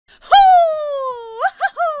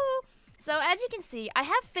you can see, I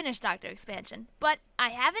have finished Octo Expansion, but I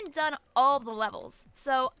haven't done all the levels.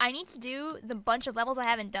 So I need to do the bunch of levels I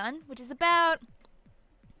haven't done, which is about...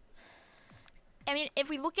 I mean, if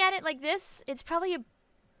we look at it like this, it's probably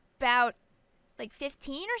about like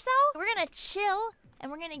 15 or so. We're gonna chill,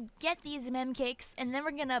 and we're gonna get these mem cakes, and then we're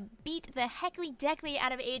gonna beat the heckly deckly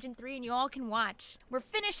out of Agent 3, and you all can watch. We're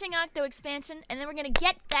finishing Octo Expansion, and then we're gonna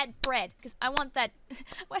get that bread, because I want that...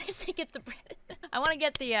 Why did I say get the bread? I want to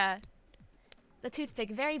get the toothpick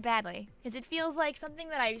very badly, because it feels like something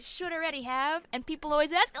that I should already have, and people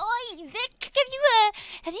always ask, "Oh, Vic,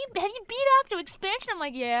 have you beat Octo Expansion?" I'm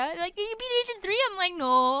like, "Yeah." Like, "Did you beat Agent 3?" I'm like,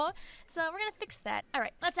 "No." So we're gonna fix that. All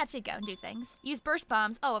right, let's actually go and do things. Use burst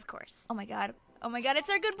bombs. Oh, of course. Oh my god. Oh my god, it's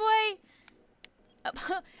our good boy.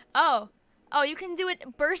 Oh, you can do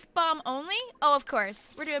it burst bomb only? Oh, of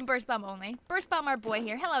course. We're doing burst bomb only. Burst bomb our boy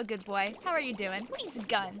here. Hello, good boy. How are you doing? Who needs a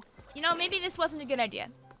gun? You know, maybe this wasn't a good idea.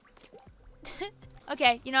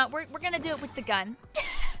 Okay, you know, we're gonna do it with the gun.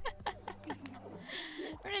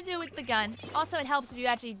 We're gonna do it with the gun. Also, it helps if you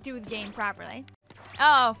actually do the game properly.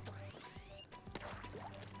 Oh.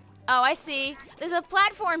 Oh, I see. There's a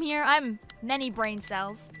platform here. I'm many brain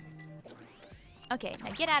cells. Okay,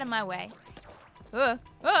 now get out of my way. I'm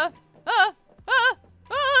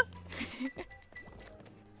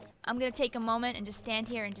gonna take a moment and just stand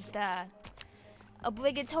here and just,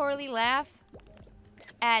 obligatorily laugh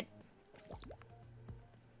at...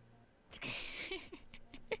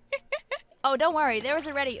 Oh, don't worry, there was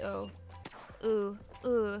already... No.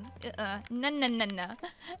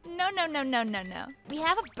 We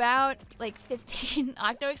have about, like, 15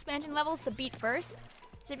 Octo Expansion levels to beat first.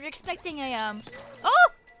 So if you're expecting a,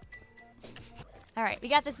 Oh! Alright, we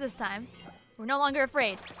got this time. We're no longer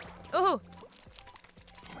afraid. Ooh!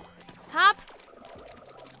 Hop!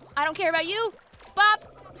 I don't care about you! Bop!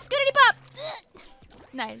 Scootity bop!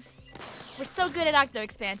 Nice. We're so good at Octo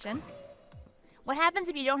Expansion. What happens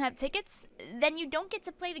if you don't have tickets? Then you don't get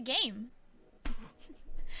to play the game.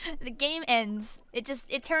 The game ends.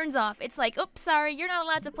 It turns off. It's like, oops, sorry, you're not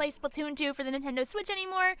allowed to play Splatoon 2 for the Nintendo Switch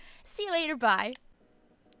anymore. See you later, bye.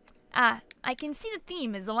 Ah, I can see the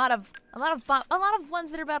theme is a lot of ones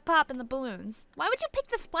that are about pop and the balloons. Why would you pick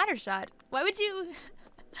the splatter shot? Why would you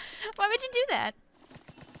do that?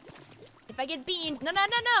 If I get beamed, no.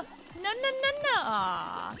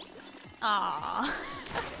 Aww.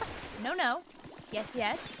 No. Yes.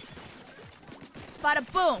 Bada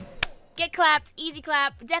boom. Get clapped. Easy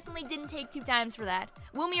clap. Definitely didn't take 2 times for that.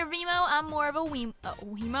 Woomy or Vimo? I'm more of a Weemo?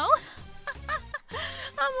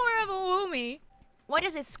 I'm more of a Woomy. What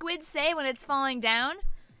does a squid say when it's falling down?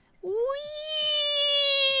 Weemo.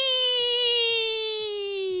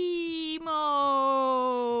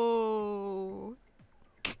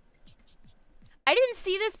 I didn't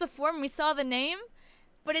see this before when we saw the name,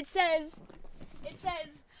 but it says,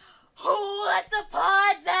 "Who let the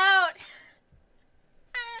pods out?"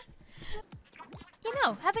 You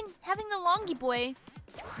know, having the longy boy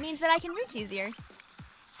means that I can reach easier.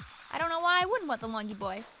 I don't know why I wouldn't want the longy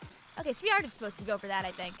boy. Okay, so we are just supposed to go for that,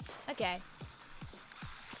 I think. Okay.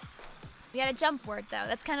 We gotta jump for it, though.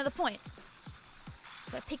 That's kind of the point.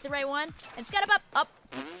 Gotta pick the right one. And scut up.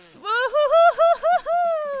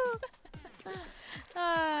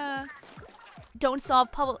 Don't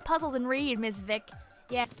solve puzzles and read, Miss Vic.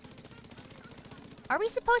 Yeah. Are we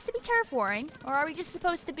supposed to be turf warring, or are we just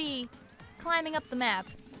supposed to be climbing up the map?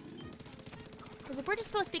 Because if we're just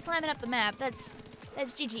supposed to be climbing up the map, that's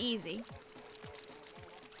GG easy.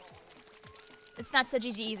 It's not so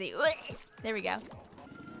GG easy. There we go.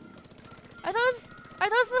 Are those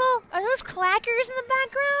clackers in the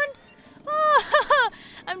background? Oh,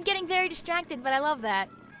 I'm getting very distracted, but I love that.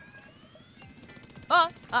 Oh,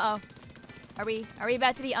 uh-oh. Are we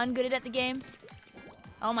about to be ungooded at the game?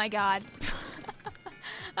 Oh my god.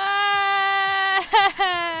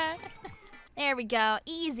 There we go.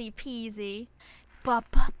 Easy peasy. Ba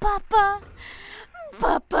ba ba ba.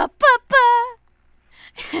 Ba ba ba ba.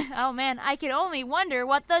 Oh man, I can only wonder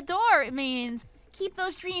what the door means. Keep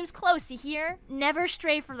those dreams close, you hear? Never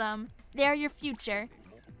stray for them. They're your future.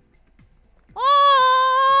 Oh,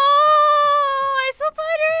 I'm so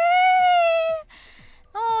buttery.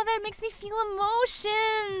 Oh, that makes me feel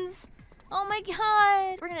emotions. Oh my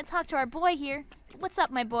god. We're gonna talk to our boy here. What's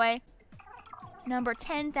up, my boy? Number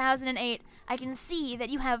 10,008. I can see that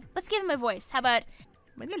you have... Let's give him a voice. How about...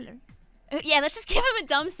 Yeah, let's just give him a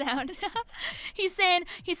dumb sound. He's saying...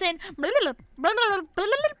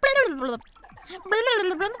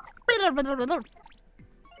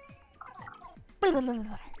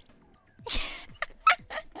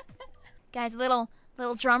 Guys, little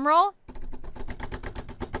drum roll.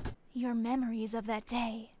 Your memories of that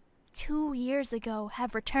day 2 years ago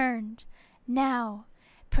have returned. Now,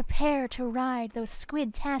 prepare to ride those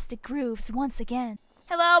squid-tastic grooves once again.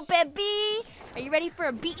 Hello, baby! Are you ready for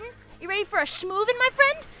a beating? You ready for a schmoovin', my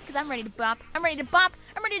friend? Because I'm ready to bop. I'm ready to bop.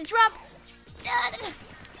 I'm ready to drop.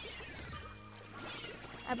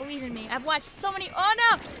 I believe in me. I've watched so many... Oh,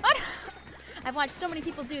 no! Oh, no! I've watched so many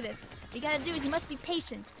people do this. What you gotta do is you must be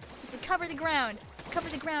patient. You have to cover the ground. Cover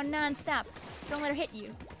the ground non-stop. Don't let her hit you.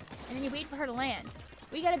 And then you wait for her to land.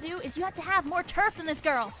 What you gotta do is you have to have more turf than this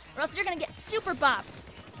girl, or else you're gonna get super bopped.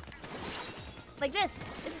 Like this.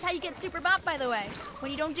 This is how you get super bopped, by the way.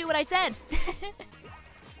 When you don't do what I said.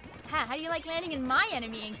 Ha, how do you like landing in my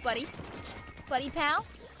enemy ink, buddy? Buddy pal?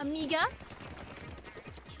 Amiga?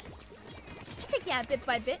 Take you out bit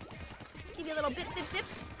by bit. Give you a little bit.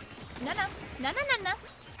 No.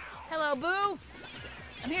 Hello, boo.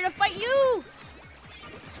 I'm here to fight you.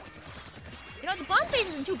 You know, the bomb phase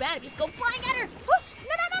isn't too bad. Just go flying at her. Woo!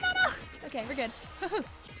 No. Okay, we're good.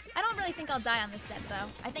 I don't really think I'll die on this set, though.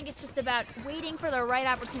 I think it's just about waiting for the right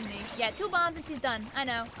opportunity. Yeah, 2 bombs and she's done. I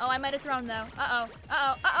know. Oh, I might have thrown, though.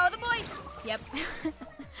 Uh-oh, the boy! Yep.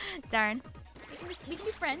 Darn. We can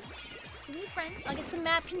be friends. We can be friends. I'll get some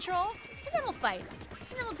map control, and then we'll fight.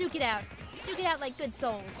 And then we'll duke it out. Duke it out like good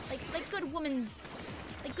souls. Like good woman's...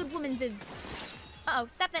 Like good woman's is... Uh-oh,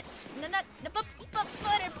 stop that. No. No.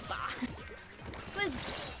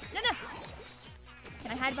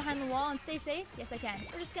 Can I hide behind the wall and stay safe? Yes, I can.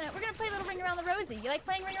 We're gonna play a little Ring Around the Rosie. You like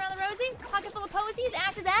playing Ring Around the Rosie? Pocket full of posies,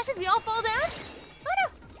 ashes, we all fall down? Oh no!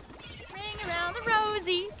 Ring around the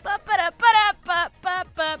Rosie.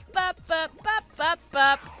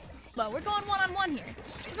 Well, we're going one-on-one here.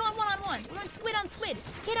 We're going one-on-one. We're going squid on squid,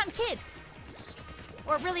 kid on kid.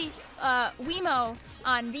 Or really, Wemo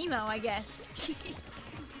on Vemo, I guess.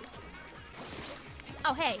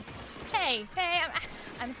 Oh, hey,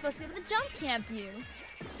 I'm supposed to be able to jump camp you.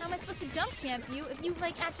 How am I supposed to jump camp you if you,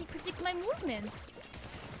 like, actually predict my movements?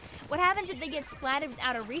 What happens if they get splatted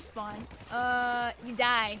out of respawn? You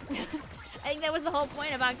die. I think that was the whole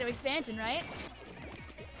point of Octo Expansion, right?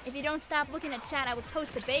 If you don't stop looking at chat, I will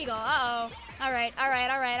toast a bagel. Uh-oh. Alright.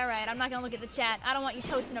 I'm not gonna look at the chat. I don't want you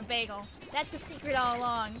toasting a bagel. That's the secret all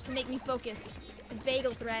along, to make me focus. The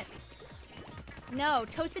bagel threat. No,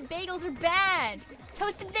 toasted bagels are bad.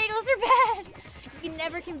 Toasted bagels are bad. You can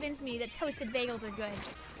never convince me that toasted bagels are good.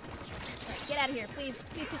 Right, get out of here, please.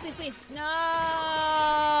 Please.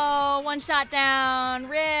 No! 1 shot down.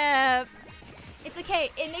 Rip. It's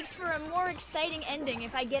okay. It makes for a more exciting ending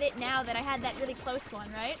if I get it now that I had that really close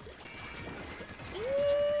one, right?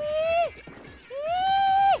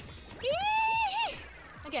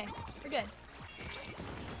 Okay, we're good.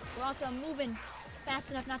 We're also moving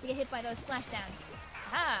fast enough not to get hit by those splashdowns.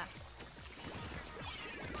 Ah.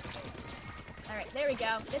 Alright, there we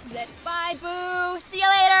go. This is it. Bye, boo! See you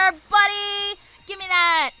later, buddy! Give me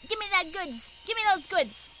that! Give me that goods! Give me those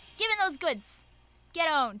goods! Give me those goods! Get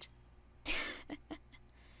owned.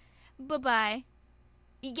 Bye-bye.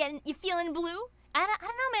 You feeling blue? I don't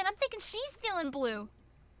know, man. I'm thinking she's feeling blue.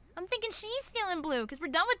 Because we're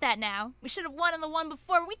done with that now. We should have won on the one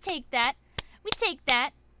before. We take that.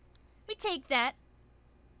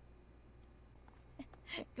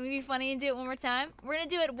 Can we be funny and do it one more time? We're gonna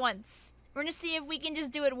do it once. We're gonna see if we can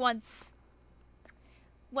just do it once.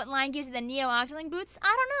 What line gives you the Neo Octoling boots?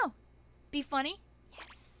 I don't know. Be funny?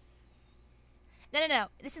 Yes. No.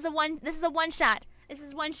 This is a one shot. If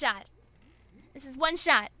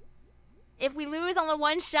we lose on the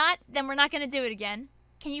 1 shot, then we're not gonna do it again.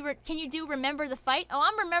 Can you do remember the fight? Oh,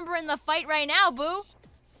 I'm remembering the fight right now, boo.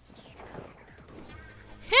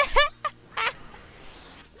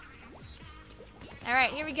 All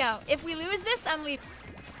right, here we go. If we lose this, I'm leaving.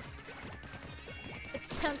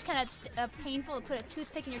 It sounds kind of painful to put a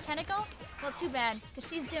toothpick in your tentacle. Well, too bad, because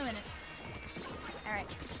she's doing it. All right,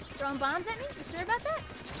 throwing bombs at me? You sure about that?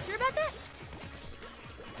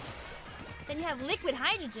 Then you have liquid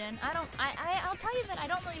hydrogen. I'll tell you that I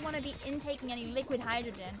don't really want to be intaking any liquid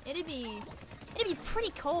hydrogen. It'd be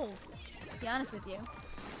pretty cold, to be honest with you.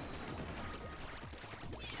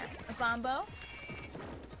 All right, a bombo.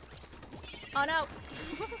 Oh no.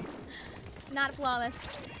 Not flawless.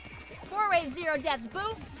 4 waves, 0 deaths,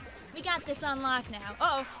 boo. We got this on lock now.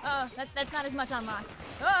 Uh-oh, that's not as much on lock.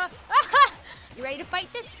 You ready to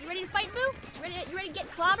fight this? You ready to fight, boo? You ready to get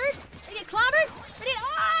clobbered?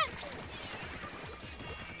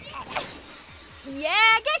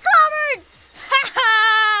 Yeah, get clobbered! Ha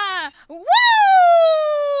ha! Woo!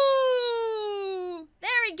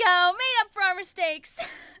 There we go. Made up for our mistakes.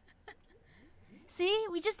 See,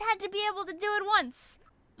 we just had to be able to do it once.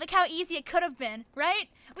 Look how easy it could have been, right?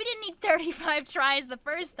 We didn't need 35 tries the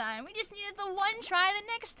first time. We just needed the one try the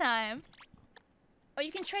next time. Oh,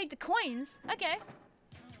 you can trade the coins. Okay.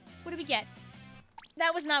 What do we get?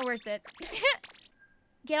 That was not worth it.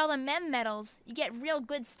 Get all the mem medals. You get real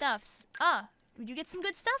good stuffs. Ah, did you get some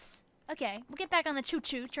good stuffs? Okay, we'll get back on the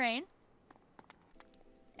choo-choo train.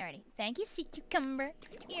 Alrighty. Thank you, sea cucumber.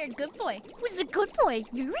 You're a good boy. Who's a good boy?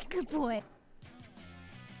 You're a good boy.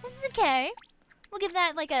 It's okay. We'll give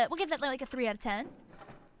that like a 3 out of 10.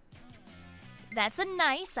 That's a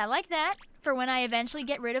nice. I like that. For when I eventually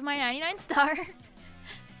get rid of my 99 star.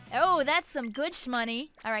 Oh, that's some good shmoney.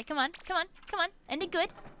 All right, come on, come on, come on. End it good.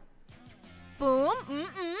 Boom.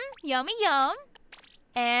 Yummy yum.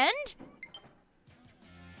 And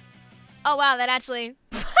oh wow, that actually.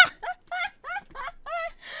 I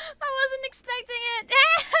wasn't expecting it.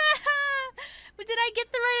 But did I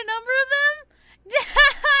get the right number of them?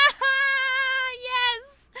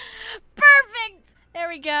 Yes! Perfect! There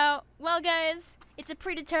we go. Well, guys, it's a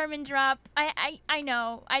predetermined drop. I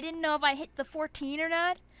know. I didn't know if I hit the 14 or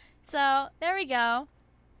not. So, there we go.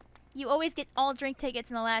 You always get all drink tickets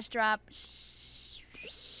in the last drop. Shh.